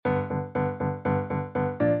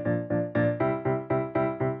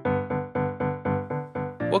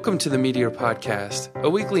Welcome to the Meteor Podcast, a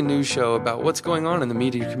weekly news show about what's going on in the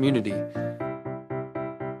Meteor community.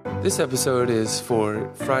 This episode is for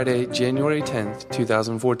Friday, January 10th,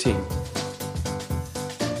 2014.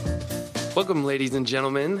 Welcome, ladies and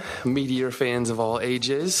gentlemen, Meteor fans of all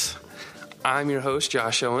ages. I'm your host,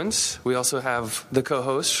 Josh Owens. We also have the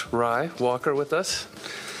co-host, Rye Walker, with us.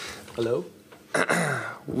 Hello.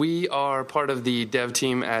 We are part of the dev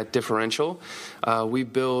team at Differential. We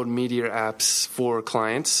build Meteor apps for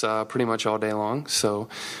clients pretty much all day long. So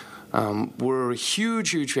we're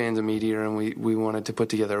huge fans of Meteor, and we wanted to put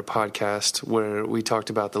together a podcast where we talked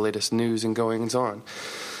about the latest news and goings-on.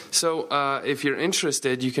 So if you're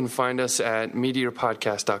interested, you can find us at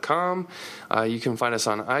meteorpodcast.com. You can find us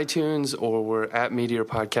on iTunes, or we're at Meteor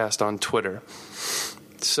Podcast on Twitter.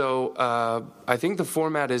 So I think the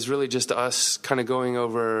format is really just us kind of going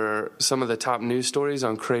over some of the top news stories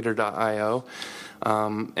on Crater.io,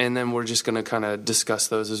 and then we're just going to kind of discuss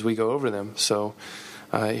those as we go over them. So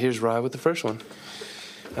here's Rye with the first one.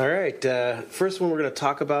 All right. First one we're going to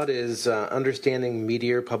talk about is Understanding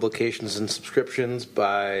Meteor Publications and Subscriptions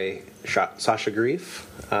by Sasha Grief.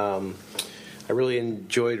 I really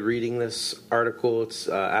enjoyed reading this article. It's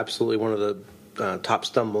absolutely one of the top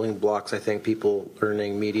stumbling blocks I think people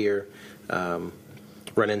learning Meteor run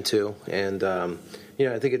into, and I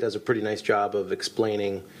think it does a pretty nice job of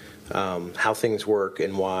explaining how things work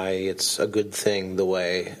and why it's a good thing the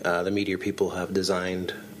way the Meteor people have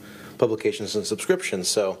designed publications and subscriptions.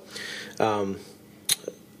 So, a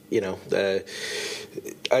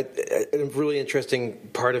really interesting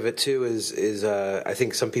part of it too is I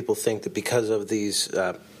think some people think that because of these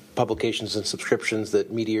publications and subscriptions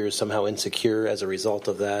that Meteor is somehow insecure as a result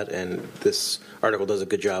of that, and this article does a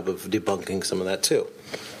good job of debunking some of that too.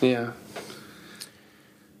 Yeah.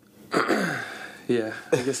 Yeah,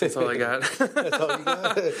 I guess that's all I got. That's all you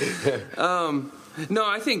got? No,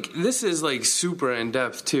 I think this is like super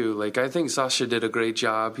in-depth too. Like, I think Sasha did a great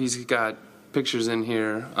job. He's got pictures in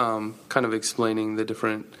here kind of explaining the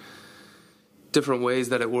different ways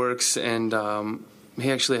that it works, and he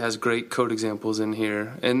actually has great code examples in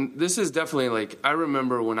here. And this is definitely, like, I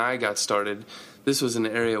remember when I got started, this was an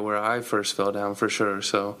area where I first fell down for sure.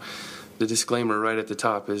 So the disclaimer right at the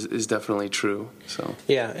top is definitely true. So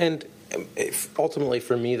yeah, and ultimately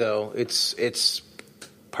for me, though, it's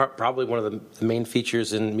probably one of the main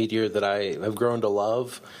features in Meteor that I have grown to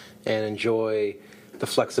love and enjoy the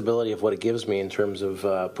flexibility of what it gives me in terms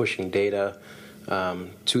of pushing data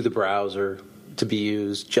to the browser to be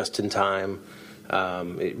used just in time.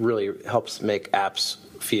 It really helps make apps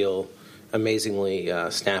feel amazingly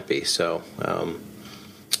snappy. So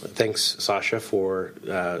thanks, Sasha, for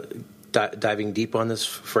diving deep on this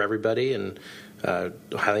for everybody, and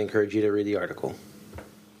highly encourage you to read the article.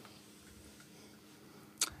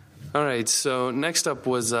 All right, so next up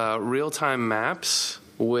was real-time maps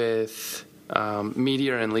with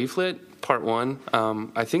Meteor and Leaflet, part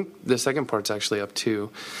 1. I think the second part's actually up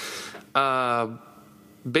too.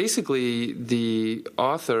 Basically, the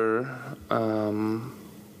author,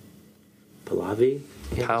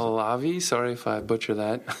 Pallavi, sorry if I butcher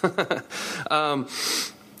that,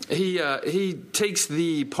 he takes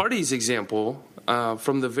the parties example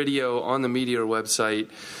from the video on the Meteor website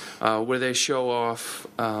where they show off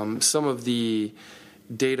some of the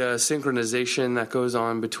data synchronization that goes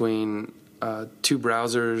on between two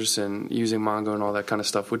browsers and using Mongo and all that kind of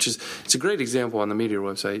stuff, it's a great example on the Meteor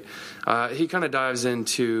website. He kind of dives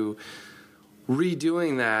into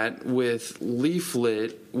redoing that with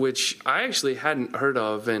Leaflet, which I actually hadn't heard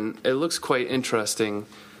of, and it looks quite interesting.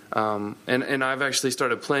 And I've actually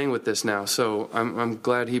started playing with this now, so I'm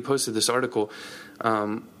glad he posted this article.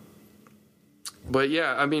 But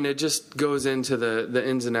yeah, I mean, it just goes into the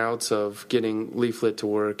ins and outs of getting Leaflet to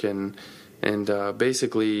work and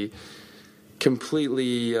basically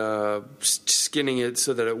completely skinning it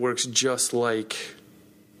so that it works just like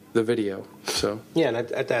the video. So yeah, and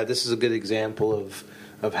at that, this is a good example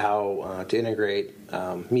of how to integrate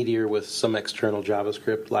Meteor with some external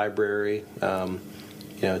JavaScript library.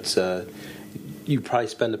 It's you probably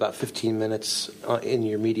spend about 15 minutes in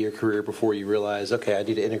your Meteor career before you realize, okay, I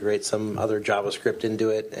need to integrate some other JavaScript into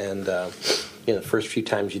it, and the first few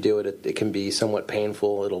times you do it, it can be somewhat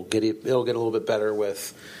painful. It'll get a little bit better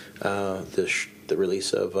with the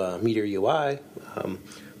release of Meteor UI,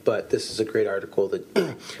 but this is a great article that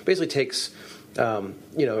basically takes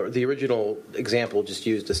the original example just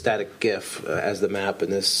used a static GIF as the map,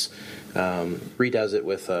 and this redoes it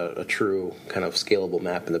with a true kind of scalable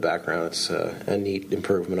map in the background. It's a neat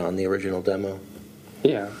improvement on the original demo.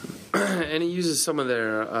 Yeah, and he uses some of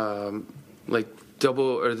their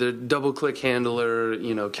double click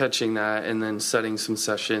handler, catching that and then setting some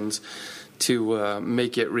sessions to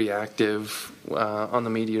make it reactive on the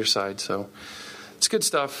Meteor side. So it's good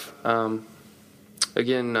stuff.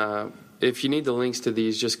 Again, if you need the links to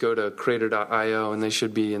these, just go to creator.io and they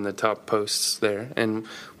should be in the top posts there. And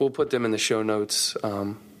we'll put them in the show notes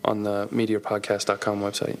on the meteorpodcast.com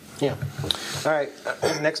website. Yeah. All right.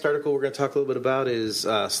 Next article we're going to talk a little bit about is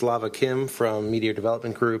Slava Kim from Meteor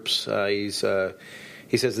Development Groups. He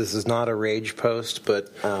says this is not a rage post,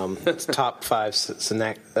 but it's top 5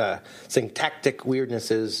 syntactic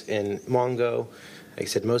weirdnesses in Mongo. He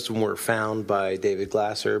said most of them were found by David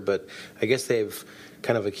Glasser, but I guess they've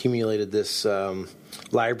kind of accumulated this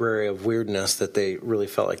library of weirdness that they really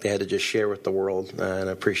felt like they had to just share with the world, and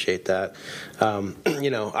I appreciate that.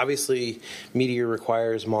 Obviously, Meteor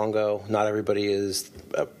requires Mongo. Not everybody is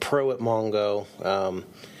a pro at Mongo,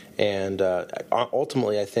 and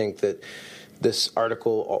ultimately, I think that this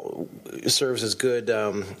article serves as good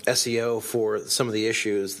SEO for some of the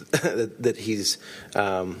issues that he's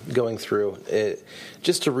going through.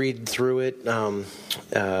 Just to read through it,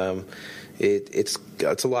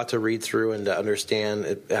 it's a lot to read through and to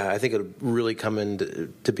understand. I think it'll really come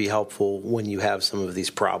in to be helpful when you have some of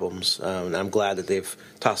these problems. And I'm glad that they've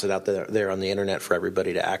tossed it out there on the internet for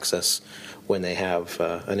everybody to access when they have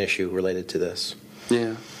an issue related to this.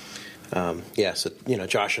 Yeah. So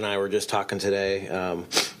Josh and I were just talking today.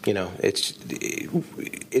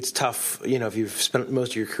 It's tough. If you've spent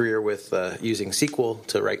most of your career with using SQL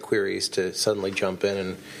to write queries, to suddenly jump in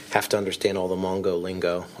and have to understand all the Mongo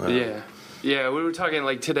lingo. Yeah. We were talking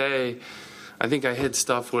like today. I think I hit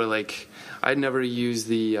stuff where like I'd never used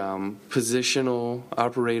the positional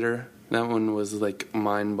operator. That one was like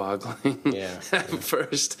mind-boggling at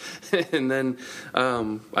first, and then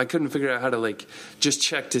I couldn't figure out how to like just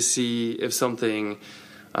check to see if something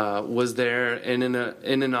was there in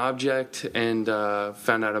an object, and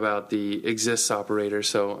found out about the exists operator.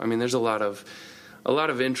 So I mean, there's a lot of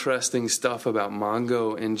interesting stuff about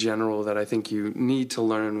Mongo in general that I think you need to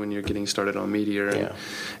learn when you're getting started on Meteor.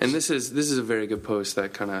 And this is a very good post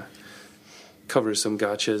that kind of covers some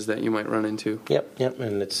gotchas that you might run into. Yep,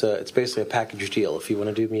 and it's basically a package deal. If you want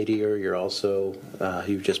to do Meteor, you're also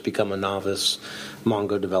you've just become a novice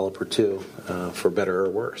Mongo developer too, for better or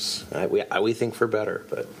worse. We think for better,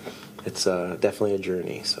 but it's definitely a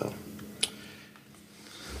journey. So.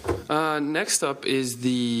 Next up is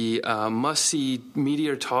the must-see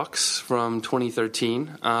Meteor talks from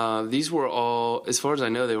 2013. These were all, as far as I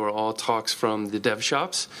know, they were all talks from the dev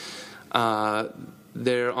shops.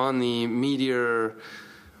 They're on the Meteor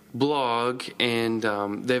blog, and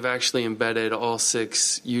they've actually embedded all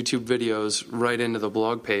 6 YouTube videos right into the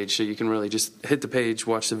blog page, so you can really just hit the page,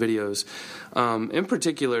 watch the videos. In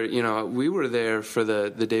particular, we were there for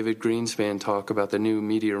the David Greenspan talk about the new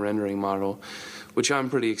Meteor rendering model, which I'm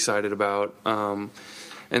pretty excited about. And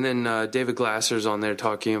then David Glasser's on there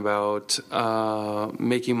talking about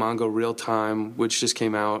making Mongo real-time, which just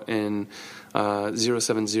came out in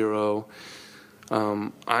 0.70.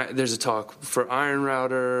 There's a talk for Iron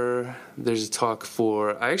Router. There's a talk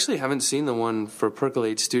for... I actually haven't seen the one for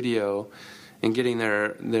Percolate Studio and getting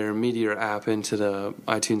their Meteor app into the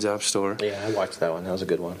iTunes App Store. Yeah, I watched that one. That was a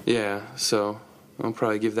good one. Yeah, so I'll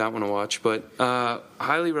probably give that one a watch. But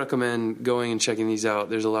highly recommend going and checking these out.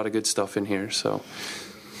 There's a lot of good stuff in here. So.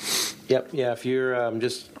 Yep, yeah, if you're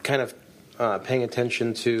just kind of paying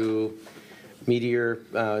attention to Meteor,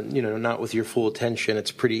 not with your full attention,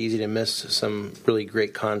 it's pretty easy to miss some really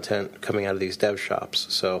great content coming out of these dev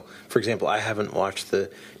shops. So, for example, I haven't watched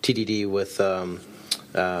the TDD with Sam.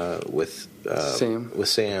 With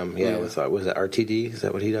Sam, was it RTD? Is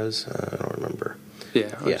that what he does? I don't remember. Yeah,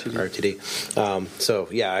 RTD.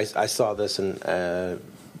 I saw this and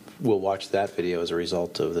we'll watch that video as a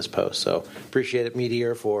result of this post. So appreciate it,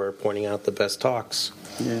 Meteor, for pointing out the best talks.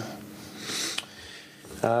 Yeah.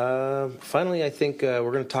 Finally, I think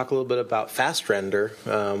we're going to talk a little bit about fast render,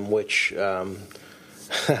 which,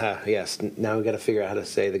 yes, now we've got to figure out how to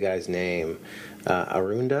say the guy's name.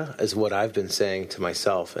 Arunda is what I've been saying to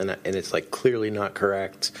myself, and it's like clearly not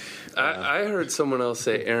correct. I heard someone else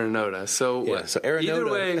say Aranota. So Aranota. Either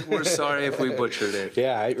way, we're sorry if we butchered it.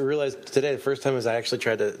 Yeah, I realized today, the first time, is I actually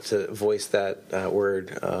tried to voice that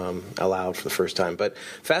word aloud for the first time. But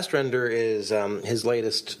fast render is his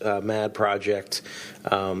latest mad project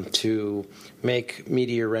to make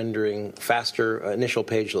Meteor rendering faster initial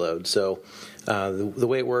page load. So the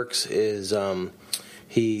way it works is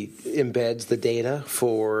he embeds the data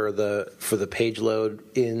for the page load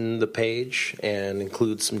in the page and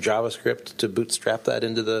includes some JavaScript to bootstrap that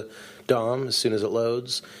into the DOM as soon as it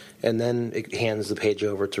loads, and then it hands the page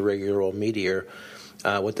over to regular old Meteor.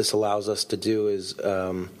 What this allows us to do is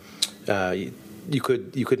you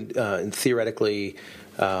could theoretically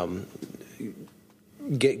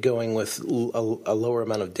get going with a lower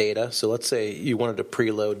amount of data. So let's say you wanted to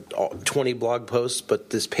preload 20 blog posts, but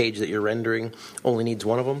this page that you're rendering only needs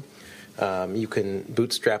one of them. You can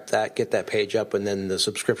bootstrap that, get that page up, and then the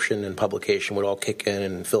subscription and publication would all kick in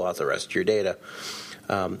and fill out the rest of your data.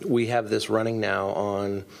 We have this running now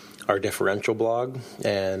on our differential blog,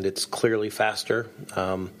 and it's clearly faster.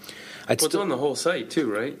 It's on the whole site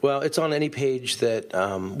too, right? Well, it's on any page that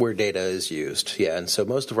where data is used, yeah. And so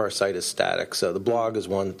most of our site is static. So the blog is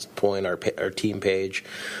one point, our team page,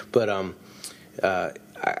 but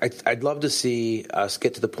I'd love to see us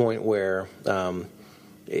get to the point where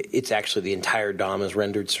it's actually the entire DOM is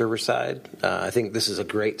rendered server side. I think this is a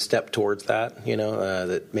great step towards that.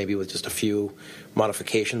 That maybe with just a few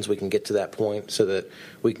modifications we can get to that point, so that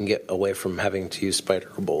we can get away from having to use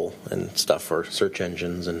Spiderable and stuff for search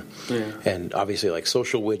engines, and obviously like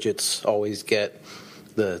social widgets always get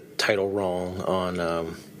the title wrong on a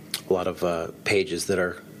lot of pages that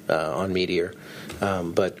are on Meteor.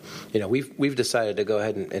 But we've decided to go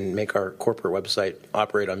ahead and make our corporate website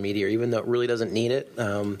operate on Meteor, even though it really doesn't need it.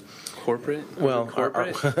 Corporate? Well,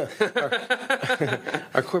 corporate?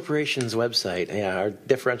 Our corporation's website, our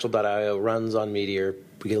differential.io runs on Meteor.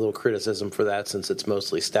 We get a little criticism for that since it's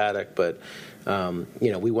mostly static, but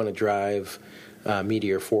we want to drive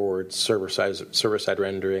Meteor forward, server-side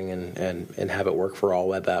rendering, and have it work for all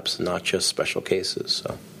web apps and not just special cases.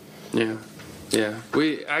 So. Yeah,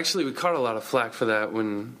 we caught a lot of flack for that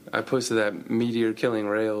when I posted that Meteor killing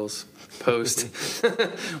Rails post,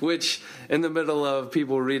 which in the middle of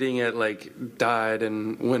people reading it died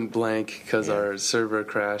and went blank because our server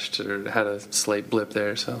crashed or had a slight blip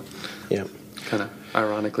there. So yeah, kind of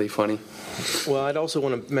ironically funny. Well, I'd also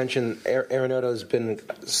want to mention Aeronoto has been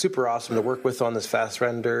super awesome to work with on this fast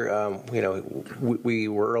render. We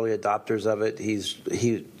were early adopters of it. He's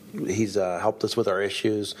helped us with our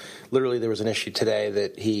issues. Literally, there was an issue today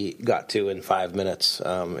that he got to in 5 minutes,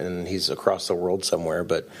 and he's across the world somewhere.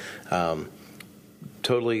 But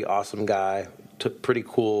totally awesome guy. Took pretty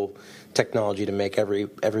cool technology to make every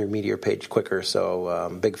Meteor page quicker.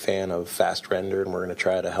 So big fan of fast render, and we're going to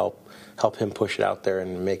try to help him push it out there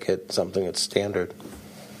and make it something that's standard.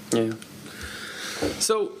 Yeah.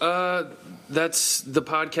 So that's the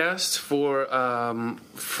podcast for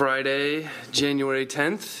Friday, January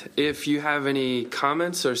 10th. If you have any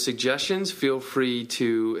comments or suggestions, feel free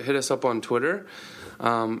to hit us up on Twitter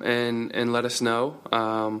and let us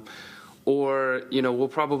know. Or, we'll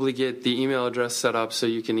probably get the email address set up so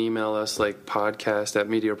you can email us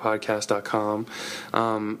podcast@meteorpodcast.com.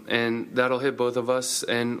 And that'll hit both of us.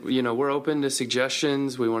 And, we're open to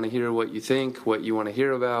suggestions. We want to hear what you think, what you want to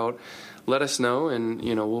hear about. Let us know, and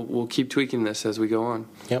we'll keep tweaking this as we go on.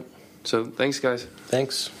 Yep. So thanks, guys.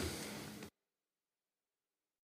 Thanks.